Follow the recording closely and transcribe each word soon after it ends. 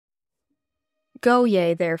Go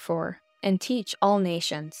ye, therefore, and teach all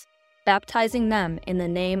nations, baptizing them in the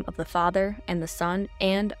name of the Father, and the Son,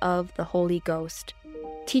 and of the Holy Ghost,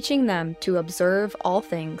 teaching them to observe all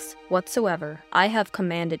things whatsoever I have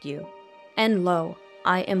commanded you. And lo,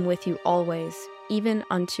 I am with you always, even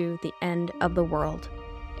unto the end of the world.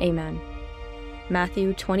 Amen.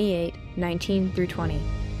 Matthew 28:19-20.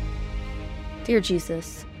 Dear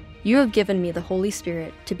Jesus, you have given me the Holy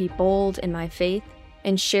Spirit to be bold in my faith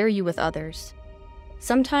and share you with others.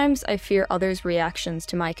 Sometimes I fear others' reactions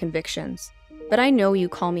to my convictions, but I know you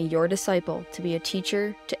call me your disciple to be a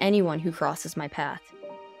teacher to anyone who crosses my path.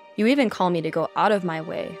 You even call me to go out of my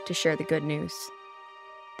way to share the good news.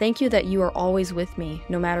 Thank you that you are always with me,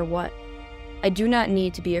 no matter what. I do not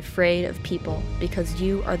need to be afraid of people because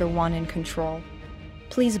you are the one in control.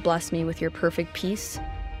 Please bless me with your perfect peace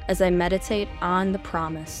as I meditate on the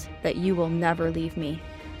promise that you will never leave me.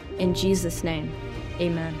 In Jesus' name,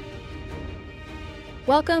 amen.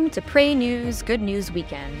 Welcome to Pray News Good News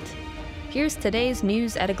Weekend. Here's today's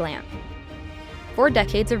news at a glance. 4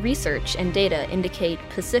 decades of research and data indicate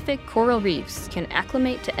Pacific coral reefs can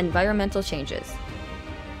acclimate to environmental changes.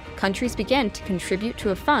 Countries began to contribute to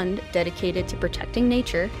a fund dedicated to protecting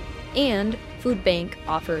nature, and Food Bank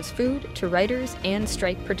offers food to writers and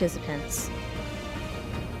strike participants.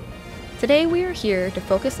 Today we are here to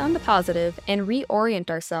focus on the positive and reorient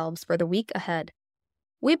ourselves for the week ahead.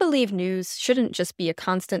 We believe news shouldn't just be a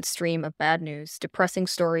constant stream of bad news, depressing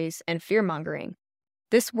stories, and fear-mongering.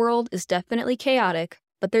 This world is definitely chaotic,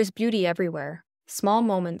 but there's beauty everywhere, small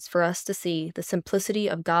moments for us to see the simplicity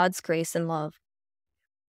of God's grace and love.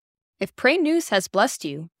 If Pray News has blessed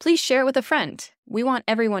you, please share it with a friend. We want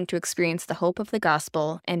everyone to experience the hope of the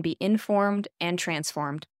gospel and be informed and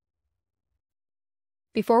transformed.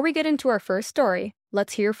 Before we get into our first story,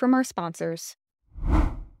 let's hear from our sponsors.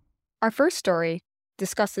 Our first story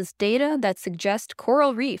discusses data that suggest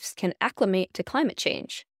coral reefs can acclimate to climate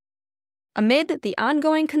change. Amid the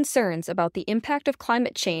ongoing concerns about the impact of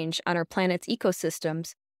climate change on our planet's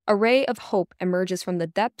ecosystems, a ray of hope emerges from the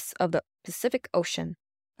depths of the Pacific Ocean.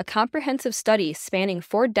 A comprehensive study spanning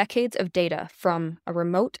 4 decades of data from a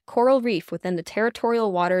remote coral reef within the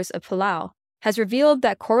territorial waters of Palau has revealed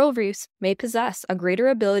that coral reefs may possess a greater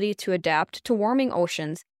ability to adapt to warming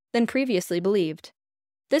oceans than previously believed.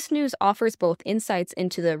 This news offers both insights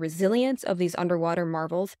into the resilience of these underwater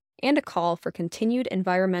marvels and a call for continued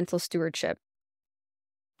environmental stewardship.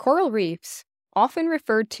 Coral reefs, often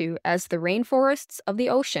referred to as the rainforests of the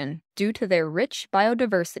ocean due to their rich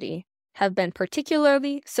biodiversity, have been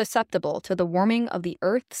particularly susceptible to the warming of the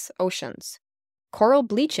Earth's oceans. Coral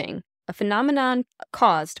bleaching, a phenomenon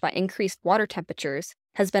caused by increased water temperatures,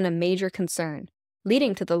 has been a major concern,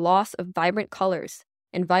 leading to the loss of vibrant colors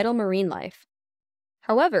and vital marine life.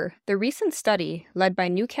 However, the recent study, led by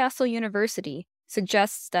Newcastle University,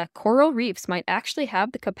 suggests that coral reefs might actually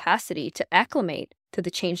have the capacity to acclimate to the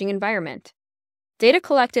changing environment. Data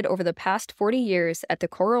collected over the past 40 years at the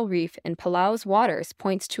coral reef in Palau's waters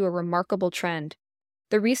points to a remarkable trend.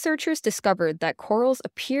 The researchers discovered that corals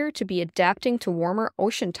appear to be adapting to warmer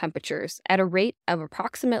ocean temperatures at a rate of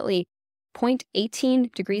approximately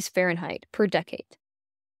 0.18 degrees Fahrenheit per decade.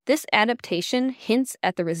 This adaptation hints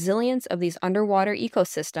at the resilience of these underwater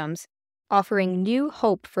ecosystems, offering new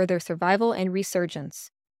hope for their survival and resurgence.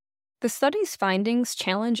 The study's findings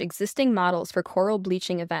challenge existing models for coral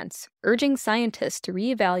bleaching events, urging scientists to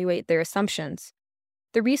reevaluate their assumptions.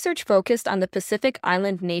 The research focused on the Pacific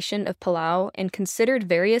island nation of Palau and considered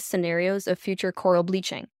various scenarios of future coral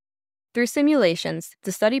bleaching. Through simulations,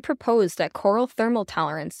 the study proposed that coral thermal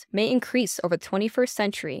tolerance may increase over the 21st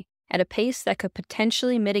century at a pace that could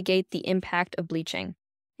potentially mitigate the impact of bleaching.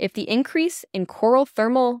 If the increase in coral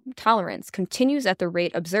thermal tolerance continues at the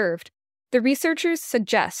rate observed, the researchers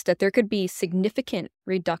suggest that there could be significant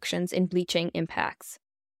reductions in bleaching impacts.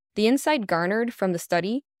 The insight garnered from the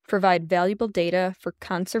study provide valuable data for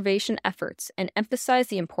conservation efforts and emphasize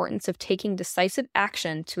the importance of taking decisive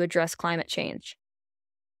action to address climate change.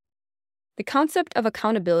 The concept of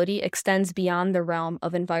accountability extends beyond the realm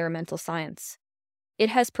of environmental science. It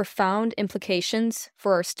has profound implications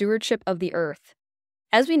for our stewardship of the earth.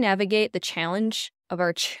 As we navigate the challenge of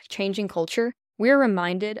our changing culture, we are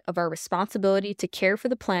reminded of our responsibility to care for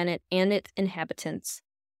the planet and its inhabitants.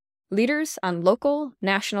 Leaders on local,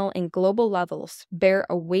 national, and global levels bear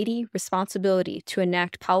a weighty responsibility to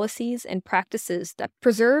enact policies and practices that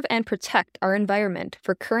preserve and protect our environment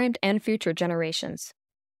for current and future generations.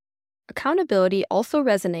 Accountability also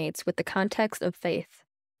resonates with the context of faith.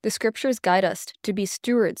 The scriptures guide us to be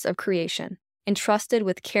stewards of creation, entrusted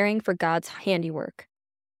with caring for God's handiwork.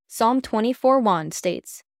 Psalm 24:1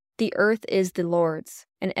 states, "The earth is the Lord's,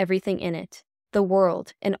 and everything in it, the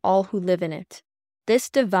world, and all who live in it. This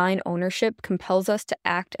divine ownership compels us to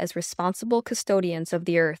act as responsible custodians of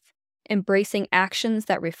the earth, embracing actions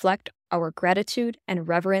that reflect our gratitude and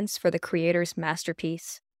reverence for the Creator's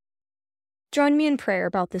masterpiece. Join me in prayer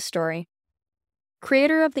about this story.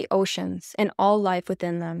 Creator of the oceans and all life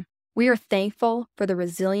within them, we are thankful for the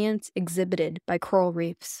resilience exhibited by coral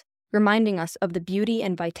reefs, reminding us of the beauty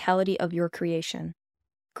and vitality of your creation.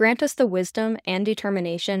 Grant us the wisdom and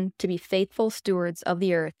determination to be faithful stewards of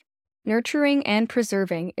the earth, nurturing and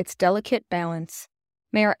preserving its delicate balance.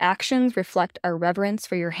 May our actions reflect our reverence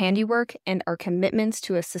for your handiwork and our commitments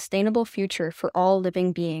to a sustainable future for all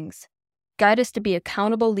living beings. Guide us to be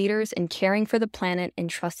accountable leaders in caring for the planet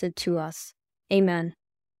entrusted to us. Amen.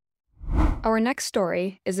 Our next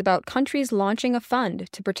story is about countries launching a fund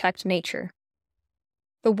to protect nature.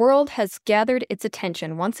 The world has gathered its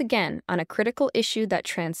attention once again on a critical issue that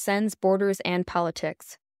transcends borders and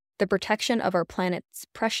politics: the protection of our planet's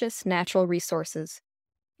precious natural resources.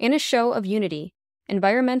 In a show of unity,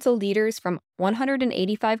 environmental leaders from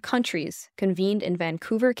 185 countries convened in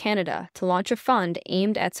Vancouver, Canada, to launch a fund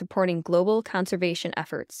aimed at supporting global conservation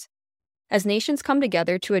efforts. As nations come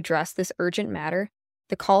together to address this urgent matter,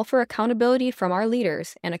 the call for accountability from our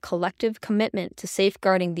leaders and a collective commitment to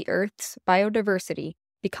safeguarding the Earth's biodiversity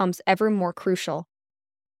becomes ever more crucial.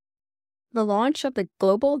 The launch of the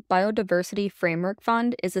Global Biodiversity Framework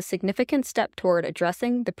Fund is a significant step toward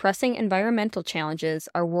addressing the pressing environmental challenges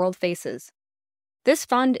our world faces. This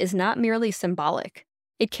fund is not merely symbolic.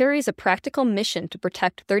 It carries a practical mission to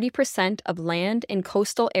protect 30% of land and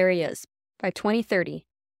coastal areas by 2030.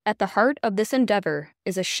 At the heart of this endeavor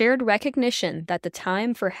is a shared recognition that the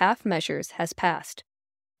time for half measures has passed.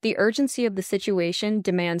 The urgency of the situation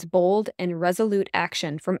demands bold and resolute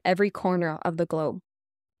action from every corner of the globe.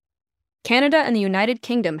 Canada and the United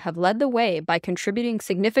Kingdom have led the way by contributing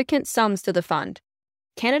significant sums to the fund.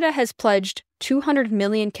 Canada has pledged 200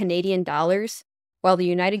 million Canadian dollars, while the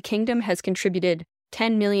United Kingdom has contributed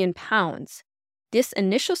 10 million pounds. This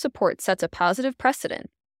initial support sets a positive precedent,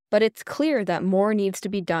 but it's clear that more needs to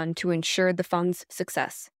be done to ensure the fund's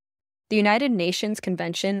success. The United Nations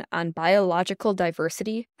Convention on Biological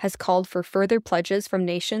Diversity has called for further pledges from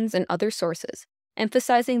nations and other sources,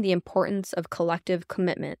 emphasizing the importance of collective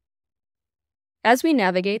commitment. As we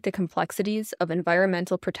navigate the complexities of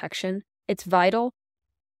environmental protection, it's vital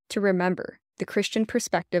to remember the Christian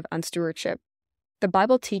perspective on stewardship. The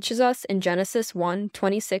Bible teaches us in Genesis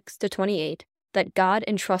 1:26-28 that God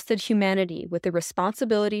entrusted humanity with the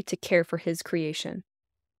responsibility to care for his creation.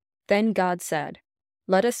 Then God said,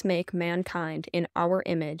 "Let us make mankind in our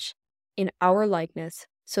image, in our likeness,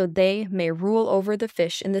 so they may rule over the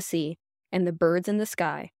fish in the sea and the birds in the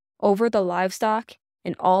sky, over the livestock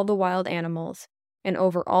and all the wild animals, and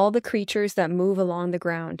over all the creatures that move along the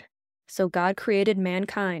ground." So God created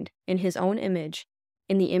mankind in his own image.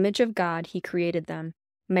 In the image of God he created them.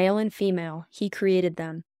 Male and female he created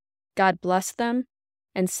them. God blessed them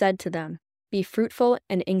and said to them, "Be fruitful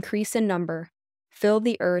and increase in number. Fill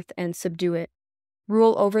the earth and subdue it.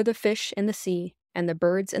 Rule over the fish in the sea and the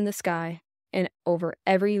birds in the sky, and over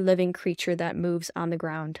every living creature that moves on the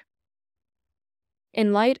ground."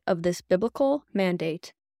 In light of this biblical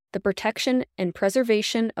mandate, the protection and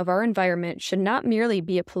preservation of our environment should not merely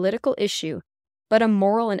be a political issue, but a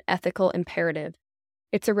moral and ethical imperative.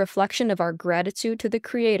 It's a reflection of our gratitude to the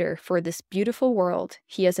Creator for this beautiful world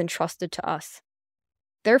he has entrusted to us.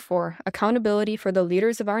 Therefore, accountability for the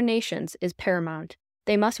leaders of our nations is paramount.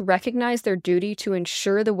 They must recognize their duty to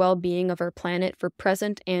ensure the well-being of our planet for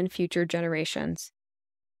present and future generations.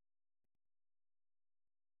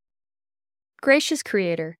 Gracious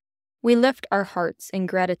Creator, we lift our hearts in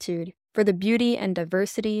gratitude for the beauty and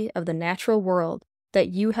diversity of the natural world that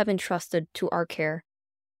you have entrusted to our care.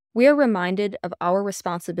 We are reminded of our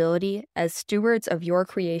responsibility as stewards of your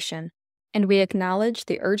creation, and we acknowledge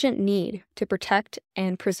the urgent need to protect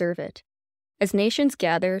and preserve it. As nations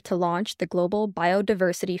gather to launch the Global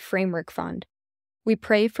Biodiversity Framework Fund, we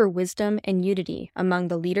pray for wisdom and unity among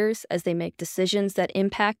the leaders as they make decisions that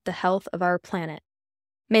impact the health of our planet.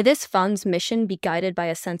 May this fund's mission be guided by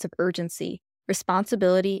a sense of urgency,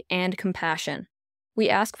 responsibility, and compassion. We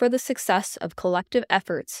ask for the success of collective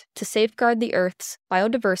efforts to safeguard the Earth's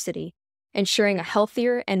biodiversity, ensuring a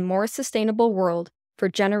healthier and more sustainable world for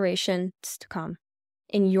generations to come.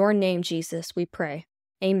 In your name, Jesus, we pray.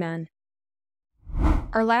 Amen.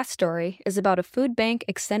 Our last story is about a food bank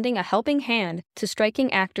extending a helping hand to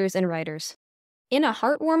striking actors and writers. In a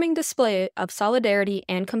heartwarming display of solidarity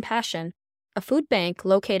and compassion, a food bank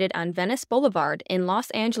located on Venice Boulevard in Los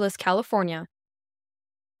Angeles, California,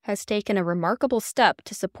 has taken a remarkable step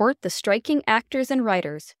to support the striking actors and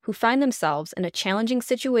writers who find themselves in a challenging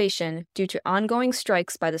situation due to ongoing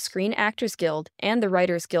strikes by the Screen Actors Guild and the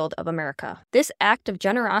Writers Guild of America. This act of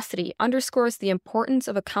generosity underscores the importance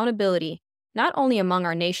of accountability, not only among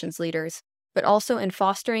our nation's leaders, but also in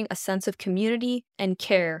fostering a sense of community and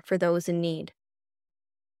care for those in need.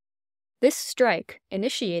 This strike,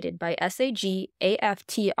 initiated by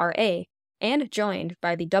SAG-AFTRA and joined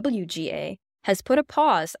by the WGA, has put a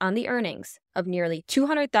pause on the earnings of nearly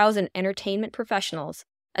 200,000 entertainment professionals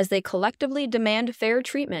as they collectively demand fair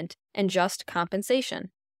treatment and just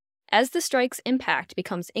compensation. As the strike's impact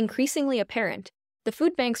becomes increasingly apparent, the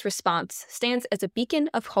food bank's response stands as a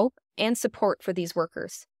beacon of hope and support for these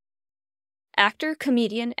workers. Actor,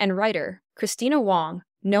 comedian, and writer Christina Wong,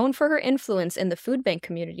 known for her influence in the food bank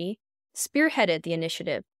community, spearheaded the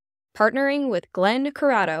initiative, partnering with Glenn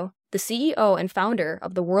Corrado, the CEO and founder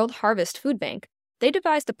of the World Harvest Food Bank. They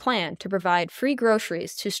devised a plan to provide free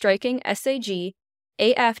groceries to striking SAG,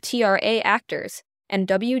 AFTRA actors, and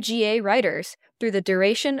WGA writers through the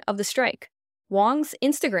duration of the strike. Wong's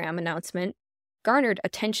Instagram announcement garnered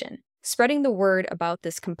attention, spreading the word about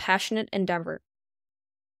this compassionate endeavor.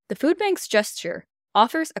 The food bank's gesture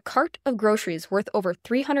offers a cart of groceries worth over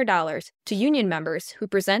 $300 to union members who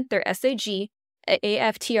present their SAG,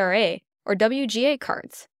 AFTRA, or WGA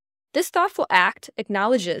cards. This thoughtful act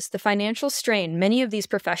acknowledges the financial strain many of these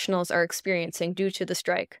professionals are experiencing due to the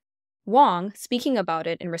strike. Wong, speaking about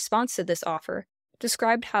it in response to this offer,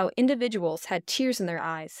 described how individuals had tears in their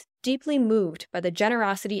eyes, deeply moved by the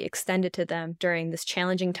generosity extended to them during this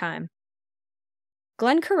challenging time.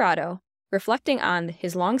 Glenn Corrado, reflecting on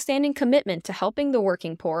his long-standing commitment to helping the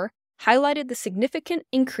working poor, highlighted the significant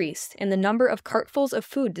increase in the number of cartfuls of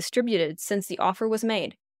food distributed since the offer was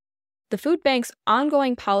made. The food bank's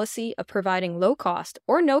ongoing policy of providing low-cost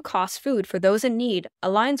or no-cost food for those in need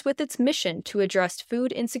aligns with its mission to address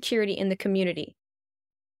food insecurity in the community.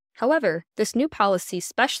 However, this new policy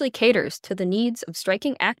specially caters to the needs of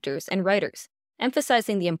striking actors and writers,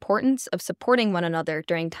 emphasizing the importance of supporting one another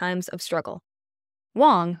during times of struggle.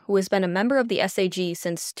 Wong, who has been a member of the SAG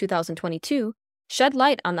since 2022, shed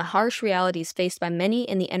light on the harsh realities faced by many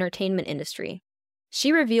in the entertainment industry.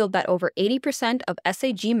 She revealed that over 80% of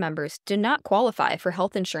SAG members do not qualify for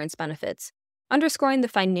health insurance benefits, underscoring the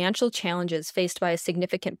financial challenges faced by a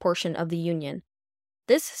significant portion of the union.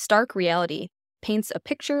 This stark reality paints a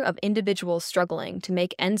picture of individuals struggling to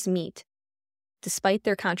make ends meet, despite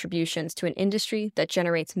their contributions to an industry that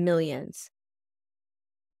generates millions.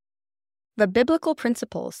 The biblical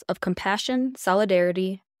principles of compassion,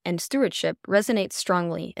 solidarity, and stewardship resonate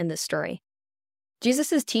strongly in this story.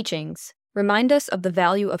 Jesus' teachings remind us of the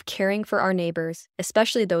value of caring for our neighbors,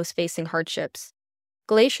 especially those facing hardships.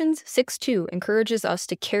 Galatians 6:2 encourages us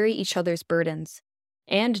to carry each other's burdens,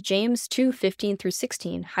 and James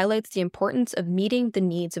 2:15-16 highlights the importance of meeting the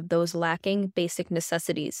needs of those lacking basic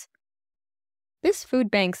necessities. This food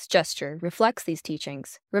bank's gesture reflects these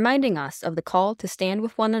teachings, reminding us of the call to stand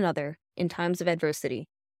with one another in times of adversity.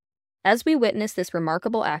 As we witness this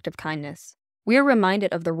remarkable act of kindness, we are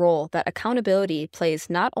reminded of the role that accountability plays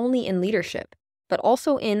not only in leadership, but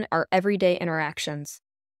also in our everyday interactions.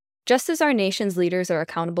 Just as our nation's leaders are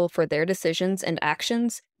accountable for their decisions and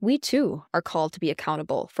actions, we too are called to be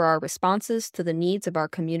accountable for our responses to the needs of our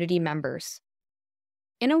community members.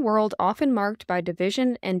 In a world often marked by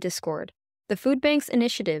division and discord, the food bank's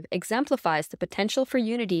initiative exemplifies the potential for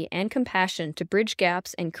unity and compassion to bridge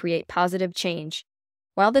gaps and create positive change.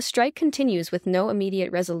 While the strike continues with no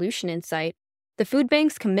immediate resolution in sight, the food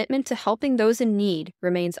bank's commitment to helping those in need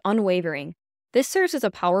remains unwavering. This serves as a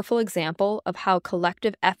powerful example of how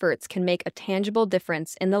collective efforts can make a tangible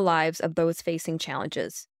difference in the lives of those facing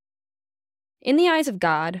challenges. In the eyes of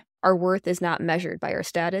God, our worth is not measured by our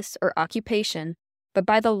status or occupation, but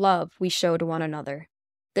by the love we show to one another.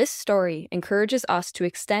 This story encourages us to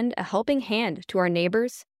extend a helping hand to our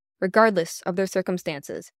neighbors, regardless of their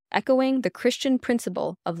circumstances, echoing the Christian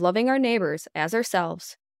principle of loving our neighbors as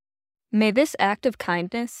ourselves. May this act of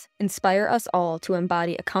kindness inspire us all to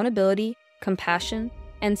embody accountability, compassion,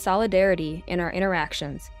 and solidarity in our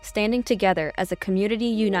interactions, standing together as a community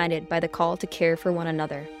united by the call to care for one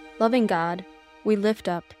another. Loving God, we lift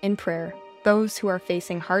up in prayer those who are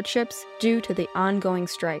facing hardships due to the ongoing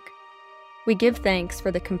strike. We give thanks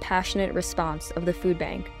for the compassionate response of the food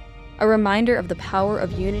bank, a reminder of the power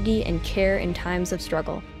of unity and care in times of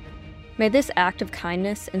struggle. May this act of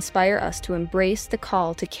kindness inspire us to embrace the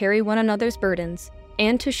call to carry one another's burdens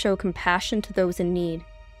and to show compassion to those in need.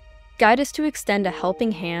 Guide us to extend a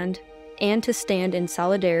helping hand and to stand in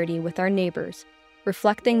solidarity with our neighbors,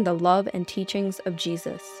 reflecting the love and teachings of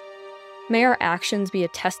Jesus. May our actions be a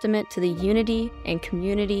testament to the unity and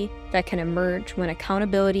community that can emerge when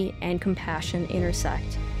accountability and compassion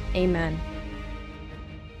intersect. Amen.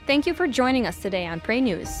 Thank you for joining us today on Pray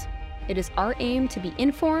News. It is our aim to be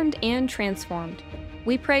informed and transformed.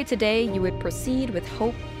 We pray today you would proceed with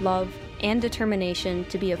hope, love, and determination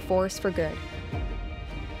to be a force for good.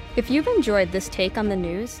 If you've enjoyed this take on the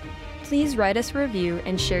news, please write us a review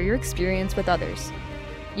and share your experience with others.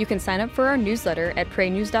 You can sign up for our newsletter at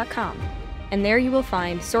praynews.com, and there you will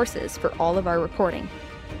find sources for all of our reporting.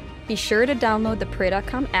 Be sure to download the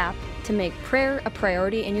Pray.com app to make prayer a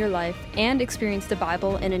priority in your life and experience the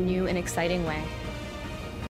Bible in a new and exciting way.